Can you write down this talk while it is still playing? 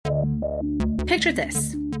Picture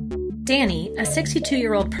this. Danny, a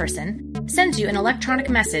 62-year-old person, sends you an electronic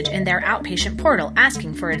message in their outpatient portal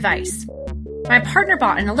asking for advice. My partner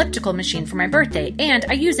bought an elliptical machine for my birthday, and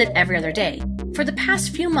I use it every other day. For the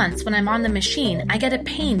past few months when I'm on the machine, I get a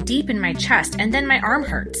pain deep in my chest and then my arm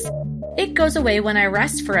hurts. It goes away when I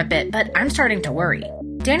rest for a bit, but I'm starting to worry.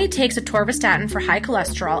 Danny takes a torvastatin for high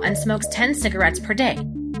cholesterol and smokes 10 cigarettes per day.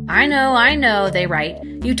 I know, they write.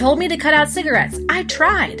 You told me to cut out cigarettes. I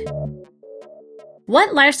tried.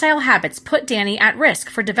 What lifestyle habits put Danny at risk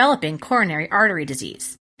for developing coronary artery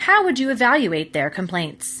disease? How would you evaluate their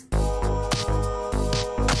complaints?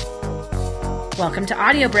 Welcome to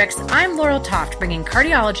Audio Bricks. I'm Laurel Toft, bringing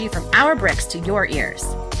cardiology from our bricks to your ears.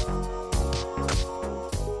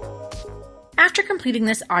 After completing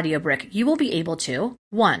this audio brick, you will be able to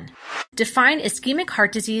 1. Define ischemic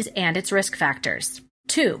heart disease and its risk factors.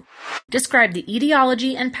 2. Describe the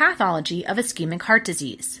etiology and pathology of ischemic heart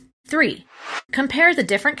disease. 3. Compare the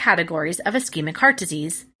different categories of ischemic heart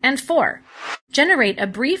disease. And 4. Generate a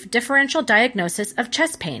brief differential diagnosis of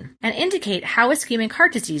chest pain and indicate how ischemic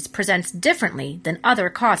heart disease presents differently than other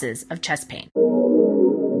causes of chest pain.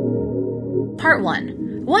 Part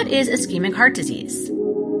 1. What is ischemic heart disease?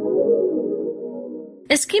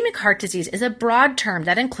 Ischemic heart disease is a broad term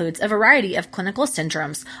that includes a variety of clinical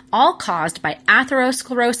syndromes, all caused by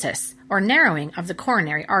atherosclerosis, or narrowing of the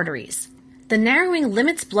coronary arteries. The narrowing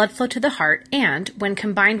limits blood flow to the heart and, when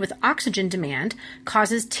combined with oxygen demand,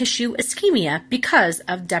 causes tissue ischemia because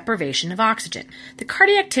of deprivation of oxygen. The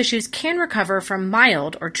cardiac tissues can recover from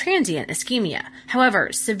mild or transient ischemia.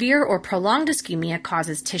 However, severe or prolonged ischemia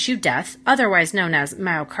causes tissue death, otherwise known as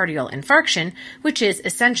myocardial infarction, which is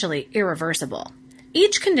essentially irreversible.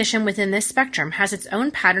 Each condition within this spectrum has its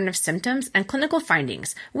own pattern of symptoms and clinical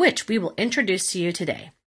findings, which we will introduce to you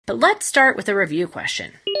today. But let's start with a review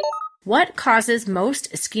question. What causes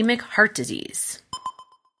most ischemic heart disease?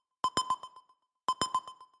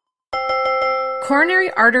 Coronary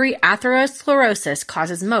artery atherosclerosis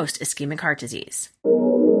causes most ischemic heart disease.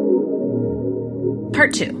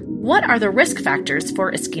 Part 2. What are the risk factors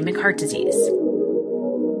for ischemic heart disease?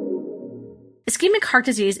 Ischemic heart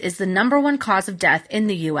disease is the #1 cause of death in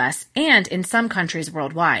the U.S. and in some countries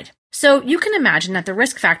worldwide. So you can imagine that the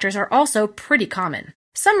risk factors are also pretty common.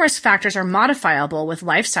 Some risk factors are modifiable with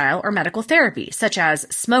lifestyle or medical therapy, such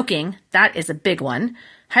as smoking, that is a big one,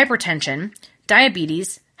 hypertension,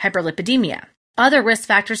 diabetes, hyperlipidemia. Other risk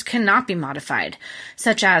factors cannot be modified,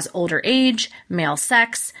 such as older age, male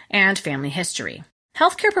sex, and family history.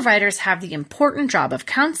 Healthcare providers have the important job of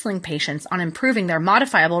counseling patients on improving their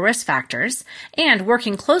modifiable risk factors and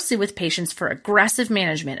working closely with patients for aggressive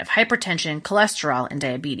management of hypertension, cholesterol, and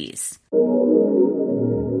diabetes.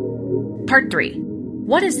 Part 3.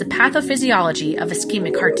 What is the pathophysiology of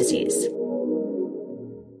ischemic heart disease?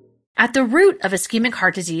 At the root of ischemic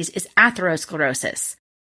heart disease is atherosclerosis.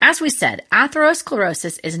 As we said,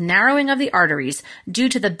 atherosclerosis is narrowing of the arteries due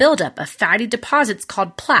to the buildup of fatty deposits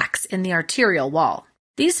called plaques in the arterial wall.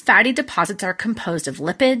 These fatty deposits are composed of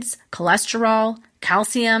lipids, cholesterol,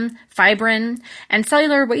 calcium, fibrin, and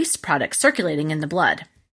cellular waste products circulating in the blood.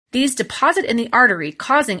 These deposit in the artery,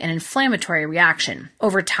 causing an inflammatory reaction.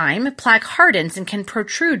 Over time, plaque hardens and can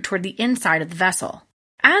protrude toward the inside of the vessel.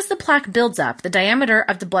 As the plaque builds up, the diameter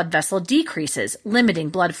of the blood vessel decreases, limiting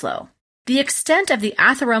blood flow. The extent of the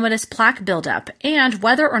atheromatous plaque buildup and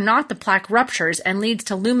whether or not the plaque ruptures and leads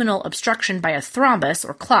to luminal obstruction by a thrombus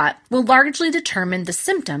or clot will largely determine the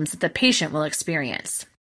symptoms that the patient will experience.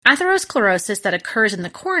 Atherosclerosis that occurs in the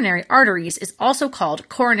coronary arteries is also called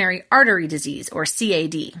coronary artery disease, or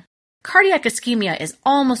CAD. Cardiac ischemia is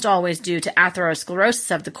almost always due to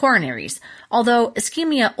atherosclerosis of the coronaries, although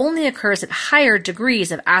ischemia only occurs at higher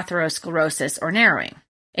degrees of atherosclerosis or narrowing.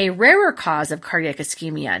 A rarer cause of cardiac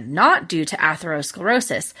ischemia not due to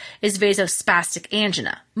atherosclerosis is vasospastic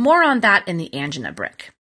angina. More on that in the angina brick.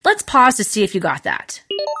 Let's pause to see if you got that.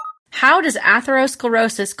 How does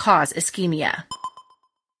atherosclerosis cause ischemia?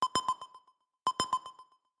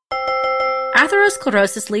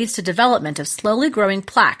 Atherosclerosis leads to development of slowly growing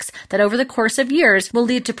plaques that over the course of years will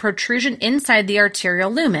lead to protrusion inside the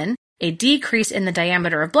arterial lumen, a decrease in the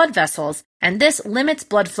diameter of blood vessels, and this limits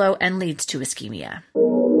blood flow and leads to ischemia.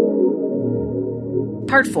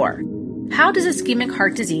 Part 4. How does ischemic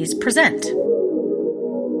heart disease present?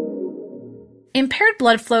 Impaired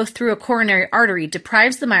blood flow through a coronary artery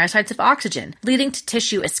deprives the myocytes of oxygen, leading to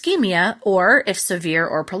tissue ischemia or, if severe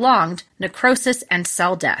or prolonged, necrosis and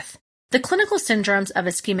cell death. The clinical syndromes of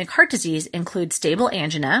ischemic heart disease include stable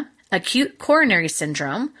angina, acute coronary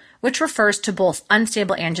syndrome, which refers to both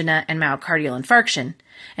unstable angina and myocardial infarction,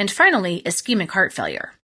 and finally, ischemic heart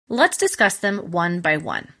failure. Let's discuss them one by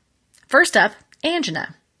one. First up,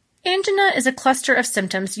 angina. Angina is a cluster of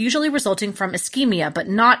symptoms usually resulting from ischemia but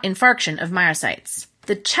not infarction of myocytes.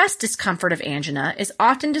 The chest discomfort of angina is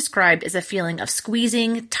often described as a feeling of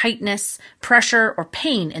squeezing, tightness, pressure, or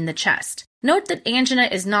pain in the chest. Note that angina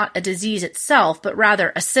is not a disease itself, but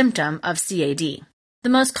rather a symptom of CAD. The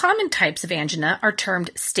most common types of angina are termed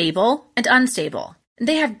stable and unstable.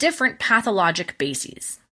 They have different pathologic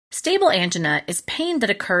bases. Stable angina is pain that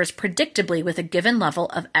occurs predictably with a given level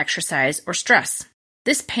of exercise or stress.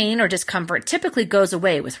 This pain or discomfort typically goes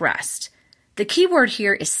away with rest. The key word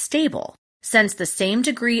here is stable, since the same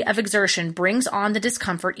degree of exertion brings on the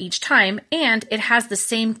discomfort each time and it has the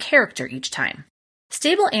same character each time.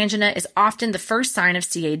 Stable angina is often the first sign of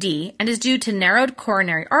CAD and is due to narrowed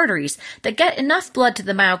coronary arteries that get enough blood to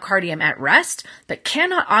the myocardium at rest but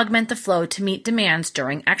cannot augment the flow to meet demands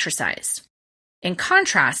during exercise. In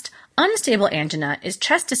contrast, unstable angina is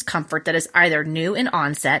chest discomfort that is either new in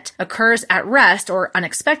onset, occurs at rest or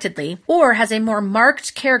unexpectedly, or has a more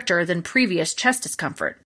marked character than previous chest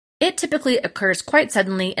discomfort. It typically occurs quite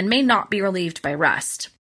suddenly and may not be relieved by rest.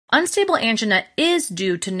 Unstable angina is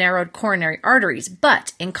due to narrowed coronary arteries,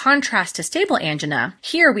 but in contrast to stable angina,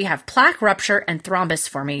 here we have plaque rupture and thrombus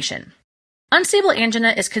formation. Unstable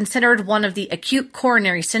angina is considered one of the acute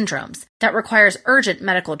coronary syndromes that requires urgent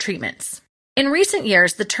medical treatments. In recent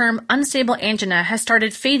years, the term unstable angina has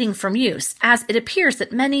started fading from use, as it appears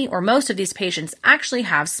that many or most of these patients actually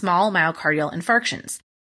have small myocardial infarctions.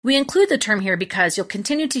 We include the term here because you'll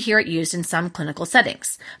continue to hear it used in some clinical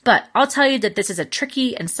settings, but I'll tell you that this is a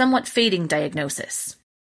tricky and somewhat fading diagnosis.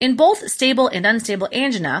 In both stable and unstable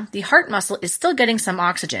angina, the heart muscle is still getting some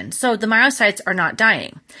oxygen, so the myocytes are not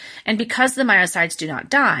dying. And because the myocytes do not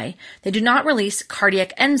die, they do not release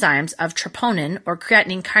cardiac enzymes of troponin or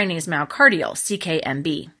creatinine kinase myocardial,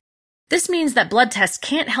 CKMB. This means that blood tests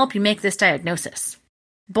can't help you make this diagnosis.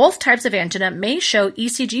 Both types of angina may show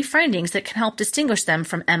ECG findings that can help distinguish them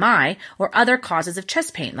from MI or other causes of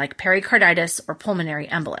chest pain like pericarditis or pulmonary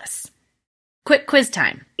embolus. Quick quiz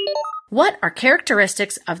time. What are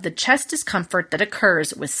characteristics of the chest discomfort that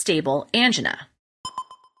occurs with stable angina?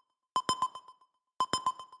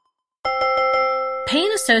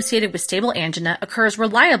 Pain associated with stable angina occurs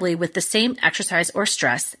reliably with the same exercise or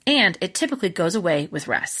stress, and it typically goes away with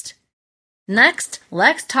rest. Next,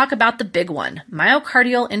 let's talk about the big one,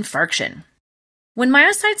 myocardial infarction. When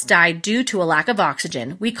myocytes die due to a lack of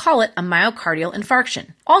oxygen, we call it a myocardial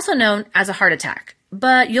infarction, also known as a heart attack.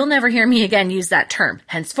 But you'll never hear me again use that term.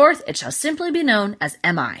 Henceforth, it shall simply be known as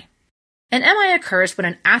MI. An MI occurs when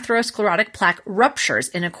an atherosclerotic plaque ruptures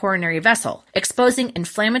in a coronary vessel, exposing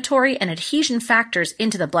inflammatory and adhesion factors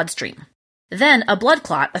into the bloodstream. Then a blood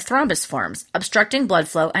clot, a thrombus, forms, obstructing blood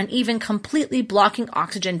flow and even completely blocking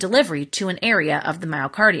oxygen delivery to an area of the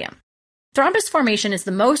myocardium. Thrombus formation is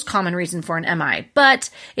the most common reason for an MI, but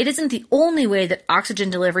it isn't the only way that oxygen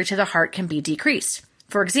delivery to the heart can be decreased.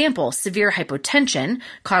 For example, severe hypotension,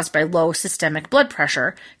 caused by low systemic blood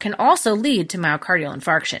pressure, can also lead to myocardial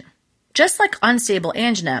infarction. Just like unstable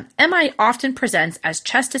angina, MI often presents as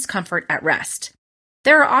chest discomfort at rest.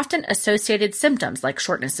 There are often associated symptoms like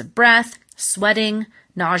shortness of breath, sweating,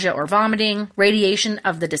 nausea or vomiting, radiation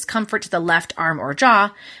of the discomfort to the left arm or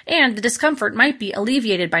jaw, and the discomfort might be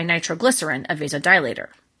alleviated by nitroglycerin, a vasodilator.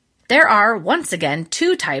 There are, once again,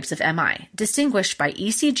 two types of MI, distinguished by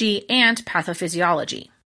ECG and pathophysiology.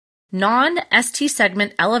 Non-ST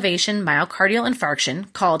segment elevation myocardial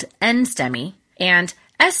infarction, called NSTEMI, and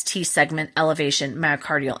ST segment elevation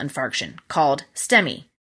myocardial infarction, called STEMI.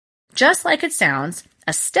 Just like it sounds,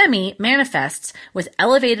 a STEMI manifests with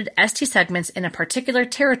elevated ST segments in a particular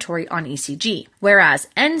territory on ECG, whereas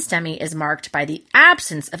NSTEMI is marked by the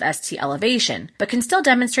absence of ST elevation, but can still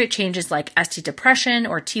demonstrate changes like ST depression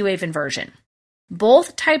or T-wave inversion.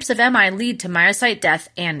 Both types of MI lead to myocyte death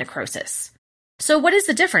and necrosis. So what is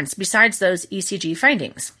the difference besides those ECG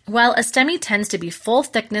findings? Well, a STEMI tends to be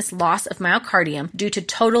full-thickness loss of myocardium due to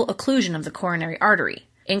total occlusion of the coronary artery.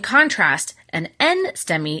 In contrast, an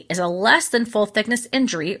NSTEMI is a less than full-thickness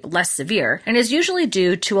injury, less severe, and is usually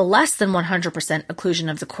due to a less than 100% occlusion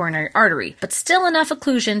of the coronary artery, but still enough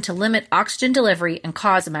occlusion to limit oxygen delivery and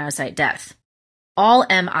cause myocyte death. All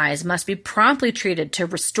MIs must be promptly treated to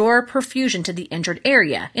restore perfusion to the injured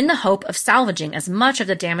area in the hope of salvaging as much of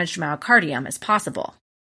the damaged myocardium as possible.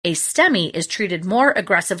 A STEMI is treated more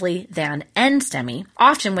aggressively than NSTEMI,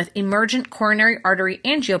 often with emergent coronary artery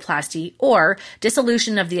angioplasty or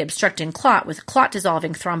dissolution of the obstructing clot with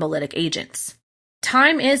clot-dissolving thrombolytic agents.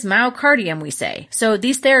 Time is myocardium, we say, so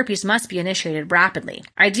these therapies must be initiated rapidly,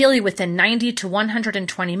 ideally within 90 to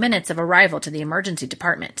 120 minutes of arrival to the emergency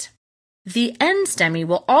department. The N-STEMI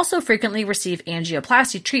will also frequently receive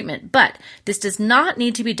angioplasty treatment, but this does not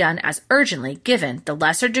need to be done as urgently given the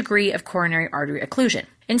lesser degree of coronary artery occlusion.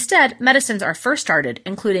 Instead, medicines are first started,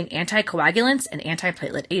 including anticoagulants and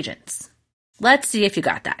antiplatelet agents. Let's see if you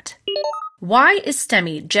got that. Why is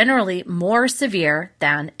STEMI generally more severe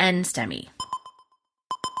than N-STEMI?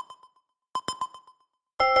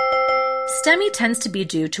 STEMI tends to be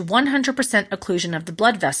due to 100% occlusion of the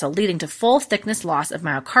blood vessel, leading to full thickness loss of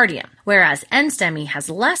myocardium, whereas N-STEMI has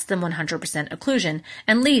less than 100% occlusion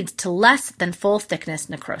and leads to less than full thickness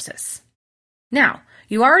necrosis. Now,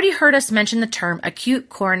 you already heard us mention the term acute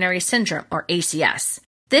coronary syndrome, or ACS.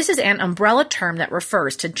 This is an umbrella term that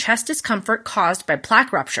refers to chest discomfort caused by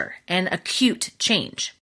plaque rupture and acute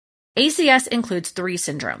change. ACS includes 3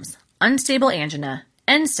 syndromes: unstable angina,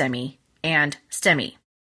 N-STEMI, and STEMI.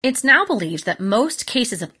 It's now believed that most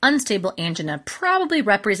cases of unstable angina probably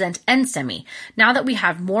represent N-STEMI now that we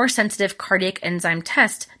have more sensitive cardiac enzyme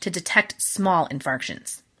tests to detect small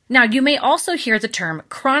infarctions. Now, you may also hear the term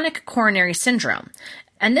chronic coronary syndrome,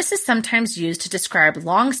 and this is sometimes used to describe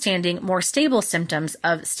long-standing, more stable symptoms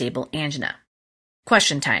of stable angina.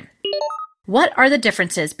 Question time. What are the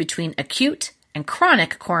differences between acute and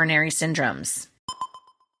chronic coronary syndromes?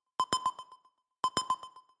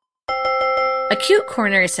 Acute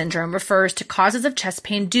coronary syndrome refers to causes of chest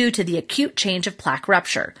pain due to the acute change of plaque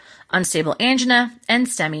rupture, unstable angina,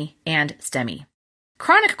 N-STEMI, and STEMI.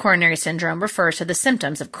 Chronic coronary syndrome refers to the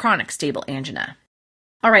symptoms of chronic stable angina.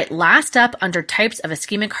 All right, last up under types of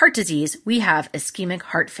ischemic heart disease, we have ischemic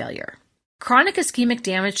heart failure. Chronic ischemic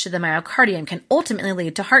damage to the myocardium can ultimately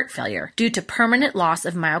lead to heart failure due to permanent loss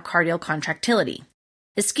of myocardial contractility.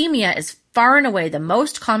 Ischemia is far and away the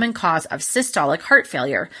most common cause of systolic heart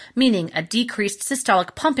failure, meaning a decreased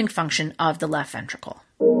systolic pumping function of the left ventricle.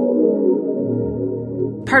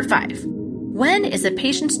 Part 5. When is a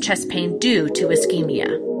patient's chest pain due to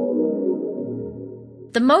ischemia?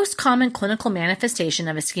 The most common clinical manifestation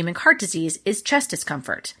of ischemic heart disease is chest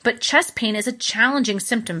discomfort, but chest pain is a challenging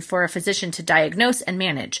symptom for a physician to diagnose and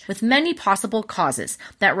manage, with many possible causes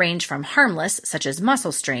that range from harmless, such as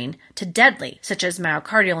muscle strain, to deadly, such as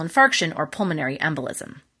myocardial infarction or pulmonary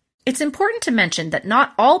embolism. It's important to mention that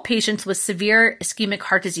not all patients with severe ischemic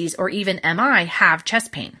heart disease or even MI have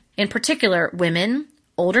chest pain. In particular, women,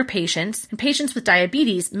 older patients, and patients with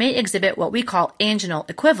diabetes may exhibit what we call anginal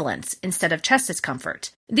equivalents instead of chest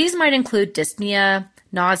discomfort. These might include dyspnea,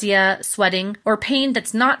 nausea, sweating, or pain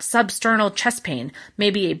that's not substernal chest pain,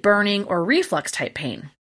 maybe a burning or reflux type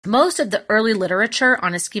pain. Most of the early literature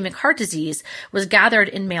on ischemic heart disease was gathered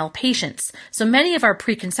in male patients, so many of our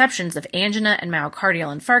preconceptions of angina and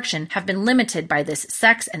myocardial infarction have been limited by this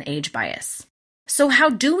sex and age bias. So how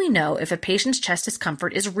do we know if a patient's chest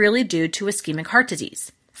discomfort is really due to ischemic heart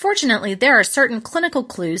disease? Fortunately, there are certain clinical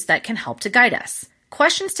clues that can help to guide us.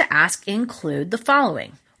 Questions to ask include the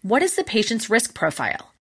following. What is the patient's risk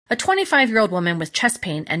profile? A 25-year-old woman with chest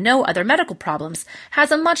pain and no other medical problems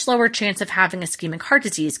has a much lower chance of having ischemic heart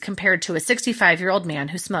disease compared to a 65-year-old man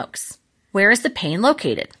who smokes. Where is the pain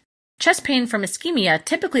located? Chest pain from ischemia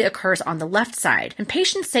typically occurs on the left side, and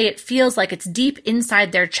patients say it feels like it's deep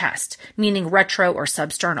inside their chest, meaning retro or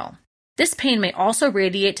substernal. This pain may also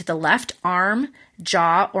radiate to the left arm,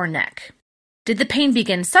 jaw, or neck. Did the pain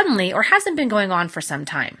begin suddenly or has it been going on for some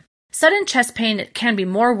time? Sudden chest pain can be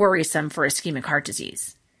more worrisome for ischemic heart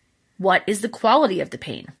disease. What is the quality of the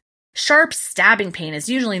pain? Sharp stabbing pain is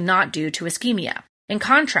usually not due to ischemia. In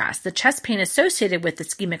contrast, the chest pain associated with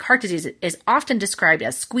ischemic heart disease is often described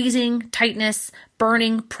as squeezing, tightness,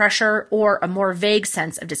 burning, pressure, or a more vague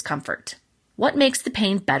sense of discomfort. What makes the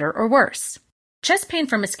pain better or worse? Chest pain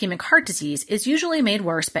from ischemic heart disease is usually made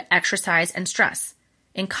worse by exercise and stress.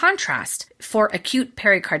 In contrast, for acute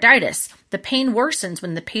pericarditis, the pain worsens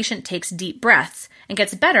when the patient takes deep breaths and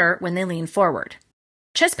gets better when they lean forward.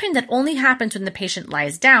 Chest pain that only happens when the patient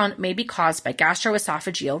lies down may be caused by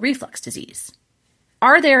gastroesophageal reflux disease.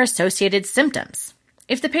 Are there associated symptoms?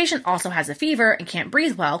 If the patient also has a fever and can't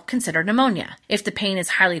breathe well, consider pneumonia. If the pain is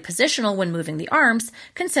highly positional when moving the arms,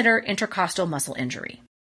 consider intercostal muscle injury.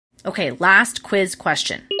 Okay, last quiz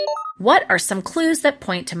question. What are some clues that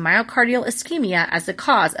point to myocardial ischemia as the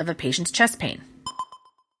cause of a patient's chest pain?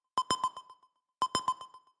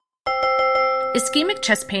 Ischemic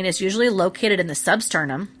chest pain is usually located in the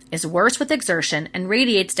substernum, is worse with exertion, and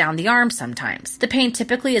radiates down the arm sometimes. The pain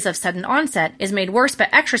typically is of sudden onset, is made worse by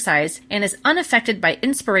exercise, and is unaffected by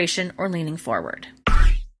inspiration or leaning forward.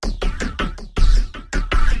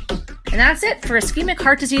 And that's it for Ischemic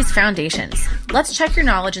Heart Disease Foundations. Let's check your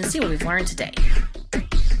knowledge and see what we've learned today.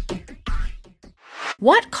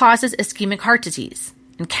 What causes ischemic heart disease?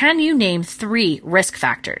 And can you name 3 risk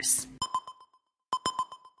factors?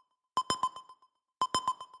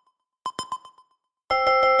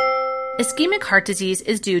 Ischemic heart disease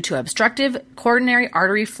is due to obstructive coronary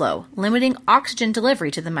artery flow, limiting oxygen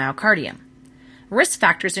delivery to the myocardium. Risk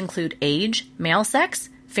factors include age, male sex,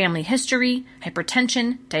 family history,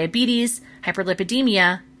 hypertension, diabetes,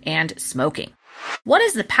 hyperlipidemia, and smoking. What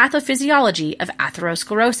is the pathophysiology of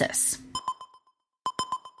atherosclerosis?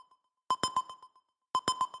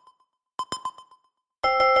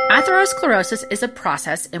 Atherosclerosis is a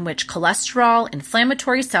process in which cholesterol,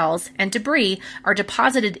 inflammatory cells, and debris are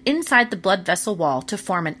deposited inside the blood vessel wall to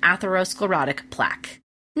form an atherosclerotic plaque.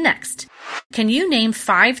 Next, can you name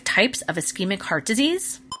 5 types of ischemic heart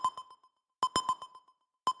disease?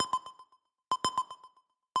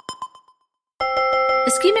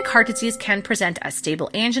 Ischemic heart disease can present as stable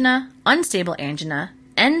angina, unstable angina,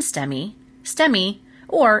 NSTEMI, STEMI,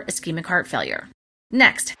 or ischemic heart failure.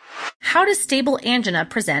 Next, how does stable angina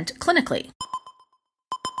present clinically?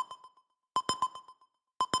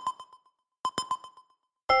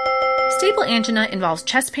 Stable angina involves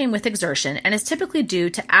chest pain with exertion and is typically due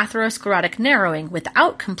to atherosclerotic narrowing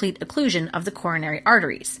without complete occlusion of the coronary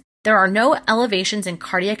arteries. There are no elevations in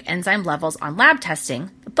cardiac enzyme levels on lab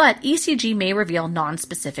testing, but ECG may reveal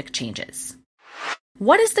nonspecific changes.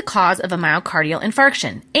 What is the cause of a myocardial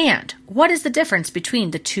infarction, and what is the difference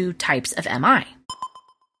between the 2 types of MI?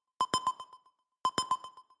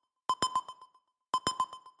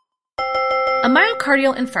 A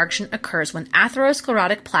myocardial infarction occurs when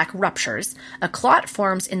atherosclerotic plaque ruptures, a clot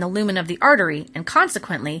forms in the lumen of the artery, and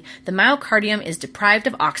consequently, the myocardium is deprived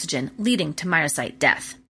of oxygen, leading to myocyte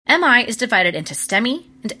death. MI is divided into STEMI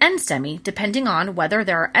and NSTEMI depending on whether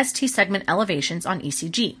there are ST segment elevations on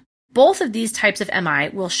ECG. Both of these types of MI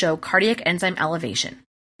will show cardiac enzyme elevation.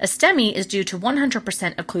 A STEMI is due to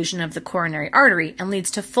 100% occlusion of the coronary artery and leads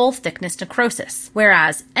to full thickness necrosis,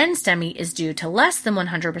 whereas NSTEMI is due to less than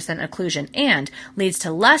 100% occlusion and leads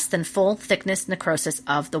to less than full thickness necrosis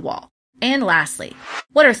of the wall. And lastly,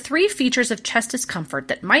 what are 3 features of chest discomfort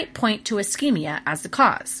that might point to ischemia as the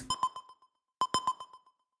cause?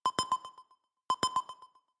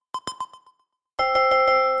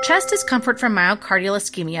 Chest discomfort from myocardial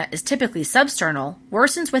ischemia is typically substernal,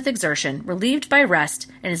 worsens with exertion, relieved by rest,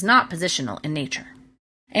 and is not positional in nature.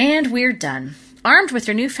 And we're done. Armed with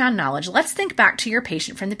your newfound knowledge, let's think back to your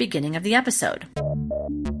patient from the beginning of the episode.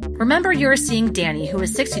 Remember you are seeing Danny, who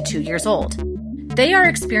is 62 years old. They are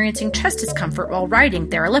experiencing chest discomfort while riding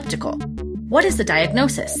their elliptical. What is the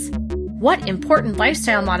diagnosis? What important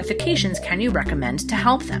lifestyle modifications can you recommend to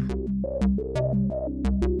help them?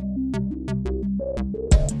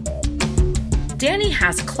 Danny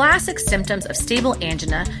has classic symptoms of stable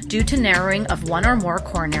angina due to narrowing of one or more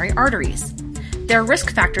coronary arteries. Their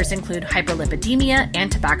risk factors include hyperlipidemia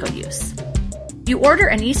and tobacco use. You order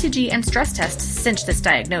an ECG and stress test to cinch this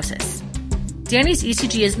diagnosis. Danny's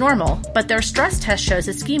ECG is normal, but their stress test shows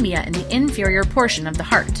ischemia in the inferior portion of the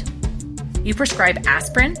heart. You prescribe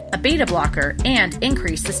aspirin, a beta blocker, and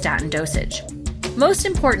increase the statin dosage. Most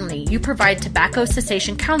importantly, you provide tobacco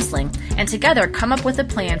cessation counseling and together come up with a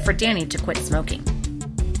plan for Danny to quit smoking.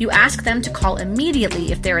 You ask them to call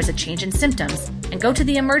immediately if there is a change in symptoms and go to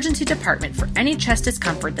the emergency department for any chest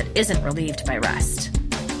discomfort that isn't relieved by rest.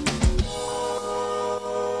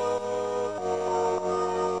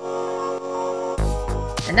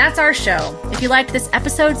 And that's our show. If you liked this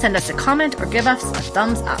episode, send us a comment or give us a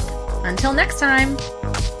thumbs up. Until next time.